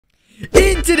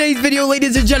In today's video,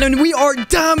 ladies and gentlemen, we are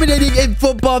dominating in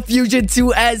Football Fusion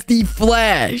 2 as the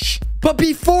Flash. But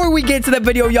before we get to the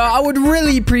video, y'all, I would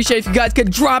really appreciate if you guys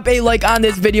could drop a like on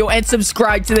this video and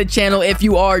subscribe to the channel if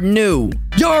you are new.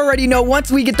 You already know,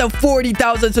 once we get to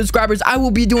 40,000 subscribers, I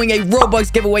will be doing a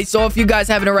Roblox giveaway, so if you guys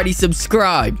haven't already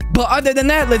subscribed. But other than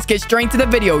that, let's get straight to the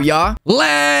video, y'all.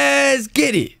 Let's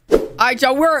get it. Alright,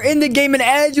 y'all, we're in the game, and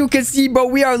as you can see, bro,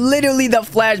 we are literally the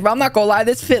Flash, bro. I'm not gonna lie,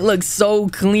 this fit looks so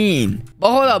clean.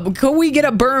 But hold up, could we get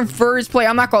a burn first play?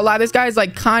 I'm not gonna lie, this guy's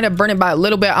like kind of burning by a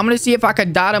little bit. I'm gonna see if I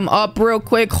could dot him up real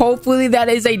quick. Hopefully that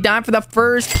is a dime for the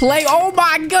first play. Oh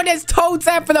my goodness, toe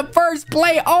tap for the first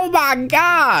play. Oh my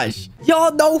gosh,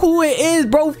 y'all know who it is,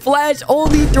 bro. Flash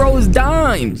only throws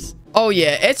dimes. Oh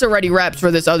yeah, it's already wraps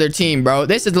for this other team, bro.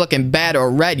 This is looking bad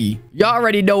already. Y'all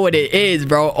already know what it is,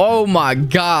 bro. Oh my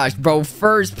gosh, bro.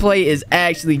 First play is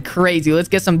actually crazy. Let's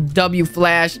get some W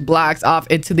Flash blocks off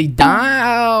into the dime.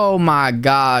 Oh my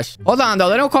gosh. Hold on, though.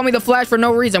 They don't call me the Flash for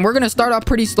no reason. We're going to start off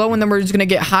pretty slow, and then we're just going to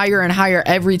get higher and higher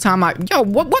every time I... Yo,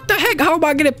 what the heck? How am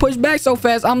I getting pushed back so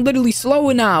fast? I'm literally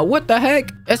slowing now. What the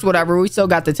heck? It's whatever. We still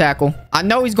got the tackle. I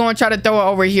know he's going to try to throw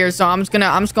it over here, so I'm just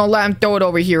gonna let him throw it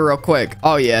over here real quick.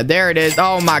 Oh yeah, there it is.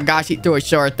 Oh my gosh, he threw it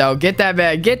short though. Get that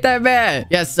bag. Get that bag.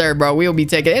 Yes, sir, bro. We'll be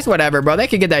taking it. It's whatever, bro. They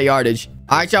can get that yardage.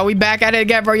 All right, y'all. We back at it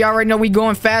again, bro. Y'all already know we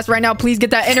going fast right now. Please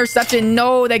get that interception.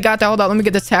 No, they got that. Hold on. Let me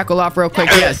get this tackle off real quick.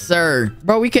 Yes, sir.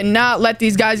 Bro, we cannot let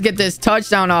these guys get this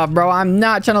touchdown off, bro. I'm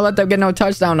not trying to let them get no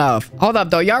touchdown off. Hold up,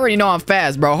 though. Y'all already know I'm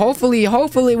fast, bro.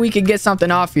 Hopefully we can get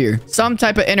something off here. Some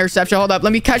type of interception. Hold up.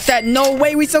 Let me catch that. No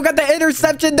way. We still got the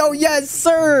interception, though. Yes,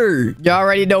 sir. Y'all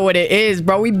already know what it is,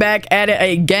 bro. We back at it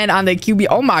again on the QB.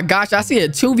 Oh, my gosh. I see a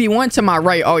 2v1 to my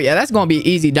right. Oh, yeah. That's going to be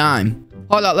easy dime.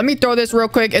 Hold up, let me throw this real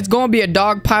quick. It's going to be a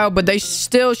dog pile, but they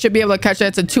still should be able to catch it.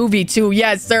 It's a 2v2.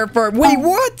 Yes, sir. Wait,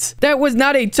 what? That was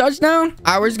not a touchdown?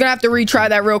 All right, we're just going to have to retry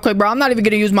that real quick, bro. I'm not even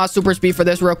going to use my super speed for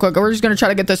this real quick. We're just going to try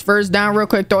to get this first down real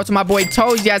quick. Throw it to my boy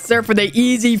Toes. Yes, sir. For the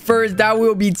easy first down,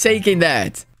 we'll be taking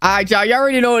that. All right, y'all. You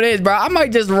already know what it is, bro. I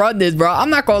might just run this, bro.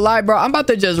 I'm not gonna lie, bro. I'm about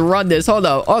to just run this. Hold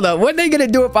up. Hold up. What they gonna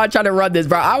do if I try to run this,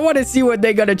 bro? I want to see what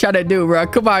they gonna try to do, bro.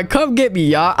 Come on. Come get me,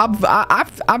 y'all.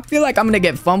 I feel like I'm gonna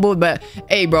get fumbled, but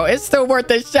hey, bro, it's still worth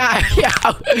a shot.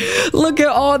 Yo, look at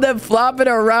all them flopping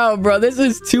around, bro. This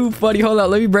is too funny. Hold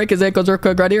on. Let me break his ankles real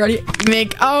quick. Ready?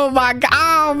 Mick. Oh, my God.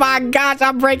 Oh, my gosh.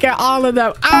 I'm breaking all of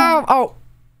them.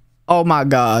 Oh my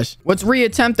gosh. Let's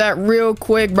reattempt that real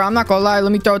quick, bro. I'm not gonna lie.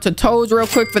 Let me throw it to Toes real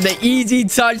quick for the easy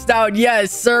touchdown.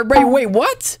 Yes, sir. Wait,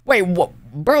 what? Wait, what?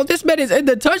 Bro, this man is in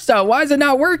the touchdown. Why is it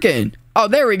not working? Oh,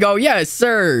 there we go. Yes,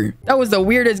 sir. That was the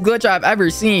weirdest glitch I've ever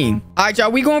seen. All right, y'all.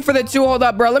 We going for the 2. Hold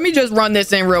up, bro. Let me just run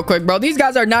this in real quick, bro. These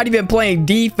guys are not even playing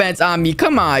defense on me.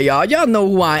 Come on, y'all. Y'all know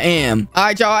who I am. All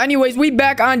right, y'all. Anyways, we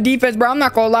back on defense, bro. I'm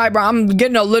not gonna lie, bro. I'm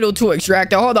getting a little too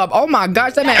extracted. Hold up. Oh, my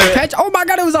gosh. That man catch. Oh, my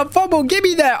God. It was a fumble. Give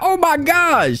me that. Oh, my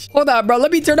gosh. Hold up, bro.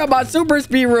 Let me turn up my super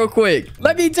speed real quick.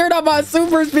 Let me turn up my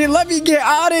super speed. Let me get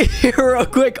out of here real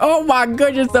quick. Oh, my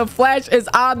goodness. The Flash is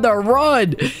on the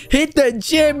run. Hit the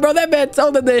gym, bro. That man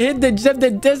told him to hit the gym. The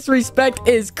disrespect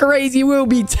is crazy. We'll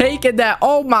be taking that.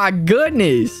 Oh my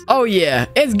goodness. Oh yeah,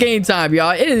 it's game time,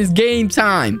 y'all. It is game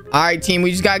time. All right, team, we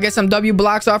just gotta get some W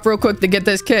blocks off real quick to get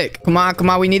this kick. Come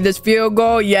on, we need this field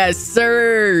goal. Yes,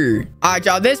 sir. All right,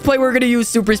 y'all, this play we're gonna use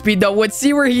super speed though. Let's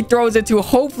see where he throws it to.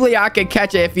 Hopefully I can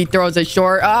catch it if he throws it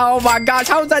short. Oh my gosh,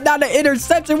 how is that not an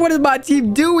interception? What is my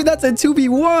team doing? That's a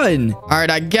 2v1. All right,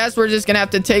 I guess we're just gonna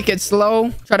have to take it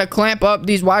slow. Try to clamp up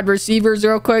these wide receivers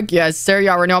real quick. Yes, sir.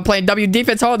 Y'all already know I'm playing W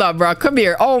defense. Hold up, bro. Come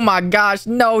here. Oh my gosh.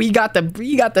 No, he got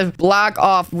the block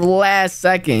off last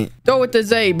second. Throw it to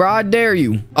Zay, bro. I dare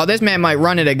you. Oh, this man might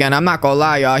run it again. I'm not gonna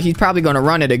lie, y'all. He's probably gonna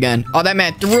run it again. Oh, that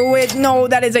man threw it. No,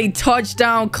 that is a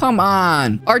touchdown. Come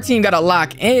on. Our team gotta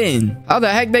lock in. How the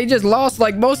heck? They just lost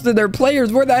like most of their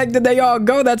players. Where the heck did they all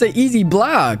go? That's an easy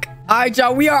block. All right,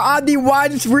 y'all. We are on the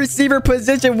wide receiver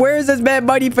position. Where is this man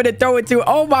Buddy for to throw it to?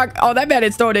 Oh, that man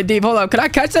is throwing it deep. Hold up. Can I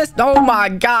catch this? Oh, my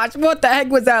gosh. What the heck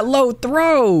was that low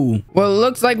throw? Well, it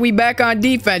looks like we back on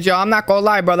defense, y'all. I'm not going to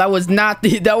lie, bro. That was not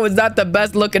the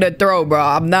best look at a throw, bro.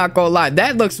 I'm not going to lie.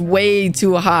 That looks way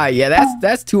too high. Yeah,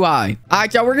 that's too high. All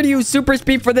right, y'all. We're going to use super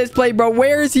speed for this play, bro.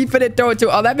 Where is he finna throw it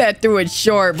to? Oh, that man threw it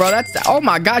short, bro. Oh,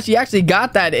 my gosh. He actually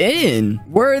got that in.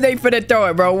 Where are they finna throw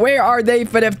it, bro? Where are they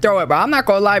finna throw it, bro? I'm not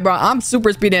going to lie, bro. I'm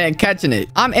super speeding and catching it.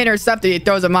 I'm intercepting. He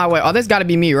throws it my way. Oh, this got to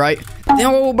be me, right?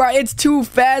 No, bro. It's too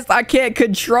fast. I can't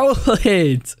control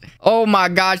it. Oh my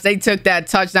gosh, they took that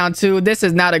touchdown too. This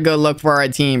is not a good look for our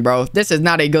team, bro. This is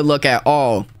not a good look at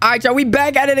all. All right, y'all, we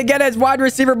back at it again as wide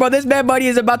receiver, bro. This man buddy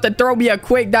is about to throw me a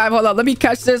quick dive. Hold up, let me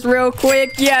catch this real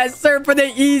quick. Yes, sir, for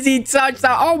the easy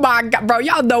touchdown. Oh my god, bro.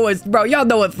 Y'all know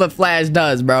what the Flash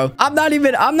does, bro. I'm not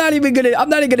even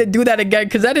gonna do that again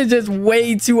because that is just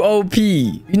way too OP.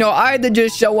 You know, I had to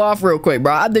just show off real quick,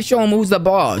 bro. I had to show him who's the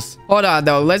boss. Hold on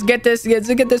though. Let's get this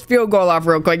field goal off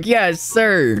real quick. Yes,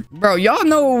 sir. Bro, y'all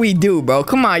know what we do, bro.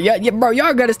 Come on, bro.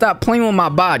 Y'all gotta stop playing with my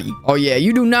body. Oh yeah,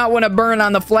 you do not want to burn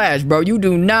on the Flash, bro. You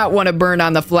do not want to burn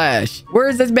on the Flash. Where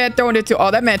is this man throwing it to?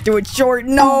 Oh, that man threw it short.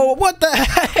 No, what the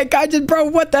heck? Bro,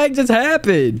 what the heck just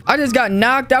happened? I just got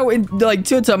knocked out in like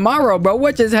till tomorrow, bro.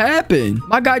 What just happened?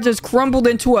 My guy just crumbled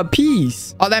into a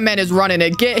piece. Oh, that man is running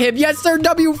it. Get him. Yes, sir.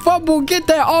 W fumble. Get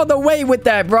that all the way with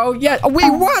that, bro. Yeah. Oh, wait,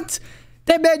 what?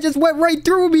 That man just went right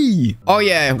through me. Oh,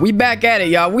 yeah. We back at it,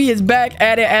 y'all. We is back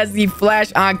at it as the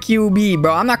Flash on QB,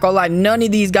 bro. I'm not gonna lie. None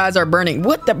of these guys are burning.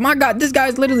 What the? My God, this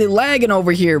guy's literally lagging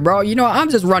over here, bro. You know,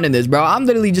 I'm just running this, bro. I'm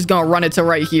literally just gonna run it to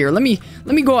right here. Let me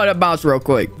go out of bounds real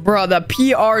quick. Bro, the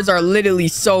PRs are literally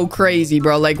so crazy,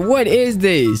 bro. Like, what is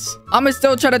this? I'm gonna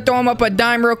still try to throw him up a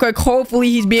dime real quick. Hopefully,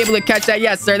 he's be able to catch that.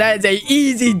 Yes, sir. That is a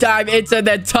easy dive into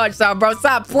the touchdown, bro.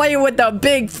 Stop playing with the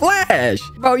big Flash.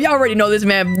 Bro, y'all already know this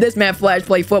man Flash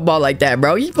play football like that,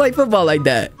 bro. He play football like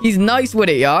that. He's nice with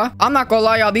it, y'all. I'm not gonna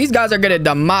lie, y'all. These guys are gonna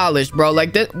demolish, bro.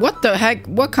 Like this. What the heck?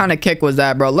 What kind of kick was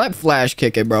that, bro? Let Flash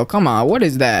kick it, bro. Come on. What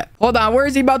is that? Hold on. Where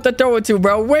is he about to throw it to,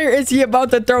 bro? Where is he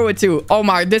about to throw it to? Oh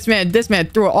my, this man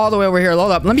threw it all the way over here.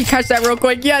 Hold up. Let me catch that real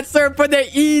quick. Yes, sir. For the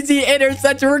easy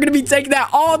interception. We're gonna be taking that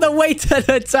all the way to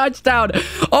the touchdown.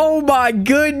 Oh my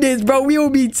goodness, bro. We will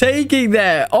be taking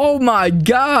that. Oh my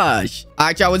gosh. All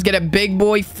right, y'all. Let's get a big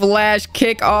boy Flash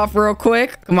kick off real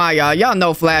quick. Come on, y'all. Y'all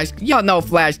know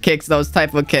Flash kicks those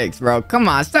type of kicks, bro. Come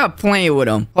on. Stop playing with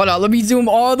them. Hold on. Let me zoom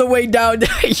all the way down.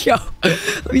 Yo.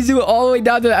 Let me zoom all the way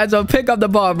down to the end zone. Pick up the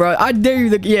ball, bro. I dare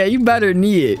you. Yeah, you better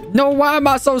need it. No, why am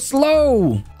I so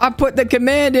slow? I put the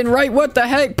command in right. What the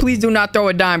heck? Please do not throw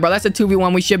a dime, bro. That's a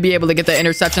 2v1. We should be able to get the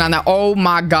interception on that. Oh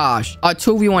my gosh. A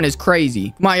 2v1 is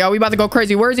crazy. Come on, y'all. We about to go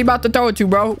crazy. Where is he about to throw it to,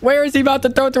 bro? Where is he about to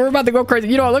throw it to? We're about to go crazy.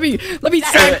 You know, let me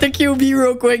sack the QB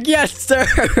real quick. Yes, sir.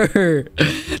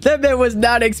 That man was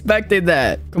not expecting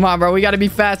that. Come on, bro. We got to be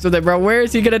fast with it, bro. Where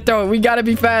is he going to throw it? We got to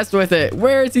be fast with it.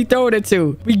 Where is he throwing it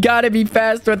to? We got to be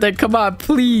fast with it. Come on,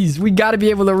 please. We got to be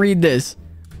able to read this.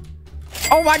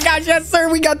 Oh my gosh, yes,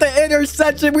 sir. We got the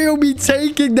interception. We will be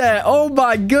taking that. Oh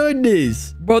my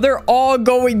goodness. Bro, they're all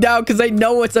going down because they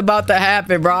know what's about to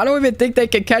happen, bro. I don't even think they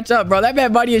can catch up, bro. That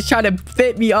man buddy is trying to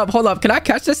fit me up. Hold up. Can I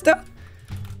catch this stuff?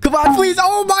 Come on, please.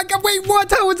 Oh my god. Wait,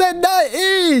 what? How was that not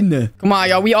in? Come on,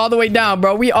 y'all. We all the way down,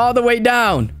 bro. We all the way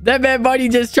down. That man buddy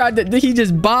just he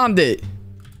just bombed it.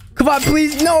 Come on,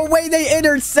 please. No way. They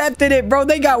intercepted it, bro.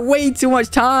 They got way too much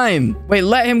time. Wait,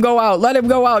 let him go out. Let him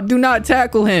go out. Do not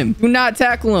tackle him. Do not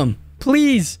tackle him.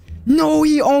 Please. No,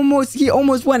 he almost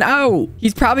went out.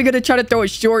 He's probably going to try to throw it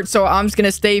short, so I'm just going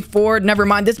to stay forward. Never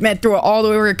mind. This man threw it all the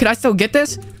way over here. Could I still get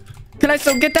this? Can I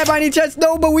still get that by any chance?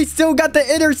 No, but we still got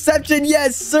the interception.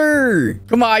 Yes, sir.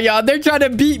 Come on, y'all. They're trying to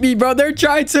beat me, bro. They're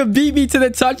trying to beat me to the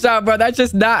touchdown, bro. That's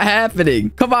just not happening.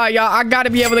 Come on, y'all. I got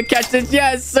to be able to catch this.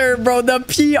 Yes, sir, bro. The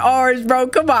PRs, bro.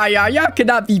 Come on, y'all. Y'all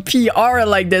cannot be PR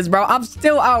like this, bro. I'm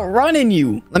still outrunning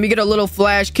you. Let me get a little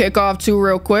Flash kickoff, too,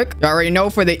 real quick. You already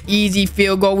know for the easy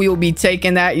field goal, we will be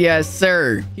taking that. Yes,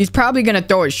 sir. He's probably going to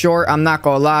throw it short. I'm not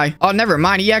going to lie. Oh, never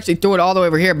mind. He actually threw it all the way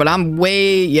over here, but I'm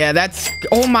way... Yeah, that's...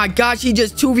 Oh, my gosh. He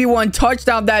just 2v1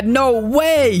 touchdown that. No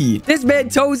way. This man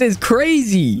toes is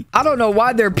crazy. I don't know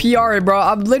why they're PRing, bro.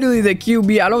 I'm literally the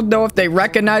QB. I don't know if they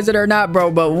recognize it or not,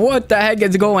 bro, but what the heck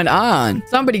is going on?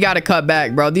 Somebody got to cut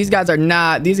back, bro. These guys are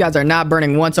not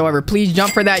burning whatsoever. Please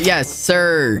jump for that. Yes,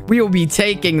 sir. We will be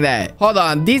taking that. Hold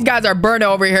on. These guys are burning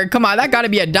over here. Come on. That got to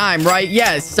be a dime, right?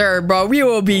 Yes, sir, bro. We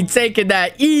will be taking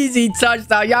that easy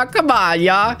touchdown, y'all. Come on,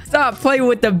 y'all. Stop playing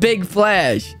with the big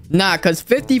Flash. Nah, because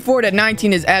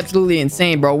 54-19 is absolutely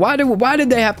insane, bro. Why did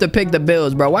they have to pick the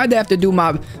Bills, bro? Why'd they have to do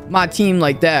my team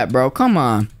like that, bro? Come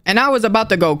on. And I was about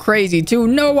to go crazy, too.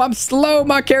 No, I'm slow.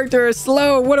 My character is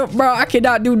slow. Bro, I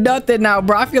cannot do nothing now,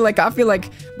 bro. I feel like,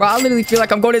 bro, I literally feel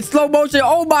like I'm going in slow motion.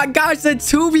 Oh, my gosh. The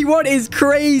 2v1 is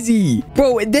crazy.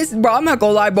 Bro, I'm not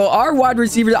gonna lie, bro. Our wide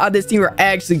receivers on this team are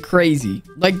actually crazy.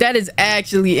 Like, that is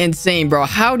actually insane, bro.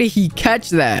 How did he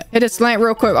catch that? Hit a slant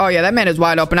real quick. Oh, yeah, that man is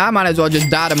wide open. I might as well just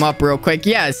dot him up real quick.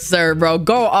 Yes, sir, bro.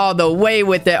 Go all the way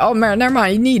with it. Oh, man, never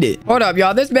mind. You need it. Hold up,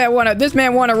 y'all. This man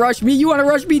wanna rush me. You wanna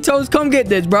rush me, Toes? Come get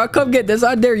this, bro. Come get this.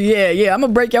 I dare you. Yeah. I'm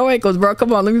gonna break your ankles, bro.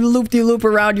 Come on. Let me loop-de-loop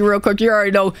around you real quick. You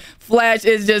already know Flash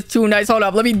is just too nice. Hold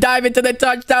up. Let me dive into the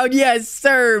touchdown. Yes,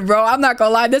 sir, bro. I'm not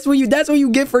gonna lie. That's what you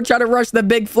get for trying to rush the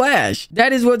big Flash.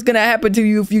 That is what's gonna happen to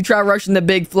you if you try rushing the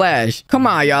big Flash. Come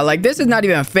on, y'all. Like, this is not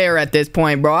even fair at this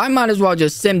point, bro. I might as well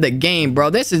just sim the game, bro.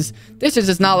 This is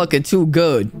just not looking too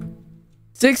good.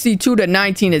 62 to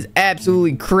 19 is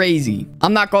absolutely crazy.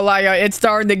 I'm not gonna lie, y'all. It's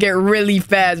starting to get really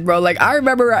fast, bro. Like, I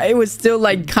remember it was still,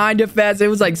 like, kind of fast. It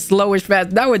was, like, slowish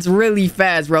fast. Now it's really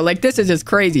fast, bro. Like, this is just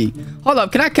crazy. Hold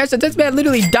up. Can I catch it? This man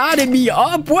literally dotted me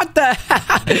up. What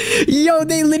the? Yo,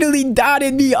 they literally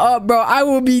dotted me up, bro. I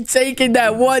will be taking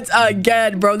that once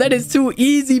again, bro. That is too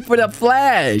easy for the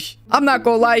Flash. I'm not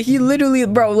gonna lie. He literally,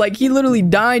 bro, like, he literally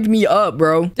dined me up,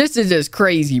 bro. This is just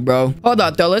crazy, bro. Hold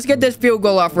up, though. Let's get this field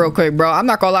goal off real quick, bro. I'm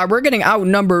not gonna lie. We're getting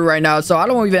outnumbered right now, so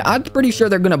I'm pretty sure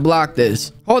they're gonna block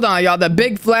this. Hold on, y'all. The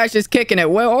big Flash is kicking it.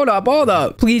 Well, hold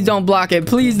up. Please don't block it.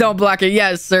 Please don't block it.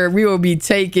 Yes, sir. We will be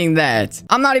taking that.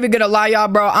 I'm not even gonna lie, y'all,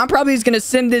 bro. I'm probably just gonna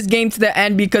sim this game to the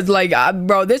end because, like,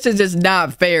 bro, this is just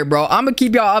not fair, bro. I'm gonna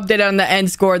keep y'all updated on the end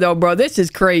score, though, bro. This is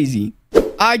crazy.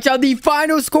 Alright, y'all, the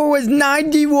final score was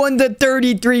 91 to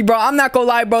 33, bro. I'm not gonna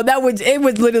lie, bro. It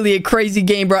was literally a crazy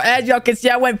game, bro. As y'all can see,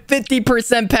 I went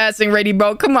 50% passing rating,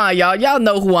 bro. Come on, y'all. Y'all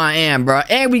know who I am, bro.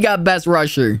 And we got best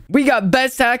rusher. We got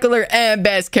best tackler and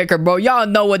best kicker, bro. Y'all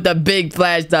know what the big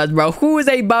Flash does, bro. Who is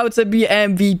about to be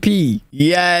MVP?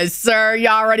 Yes, sir.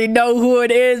 Y'all already know who it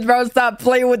is, bro. Stop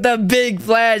playing with the big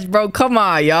Flash, bro. Come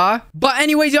on, y'all. But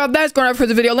anyways, y'all, that's going to for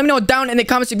the video. Let me know down in the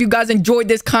comments if you guys enjoyed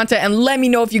this content, and let me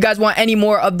know if you guys want any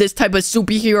more of this type of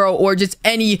superhero or just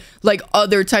any like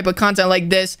other type of content like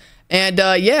this. And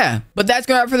yeah, but that's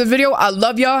gonna be it for the video. I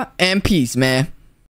love y'all and peace, man.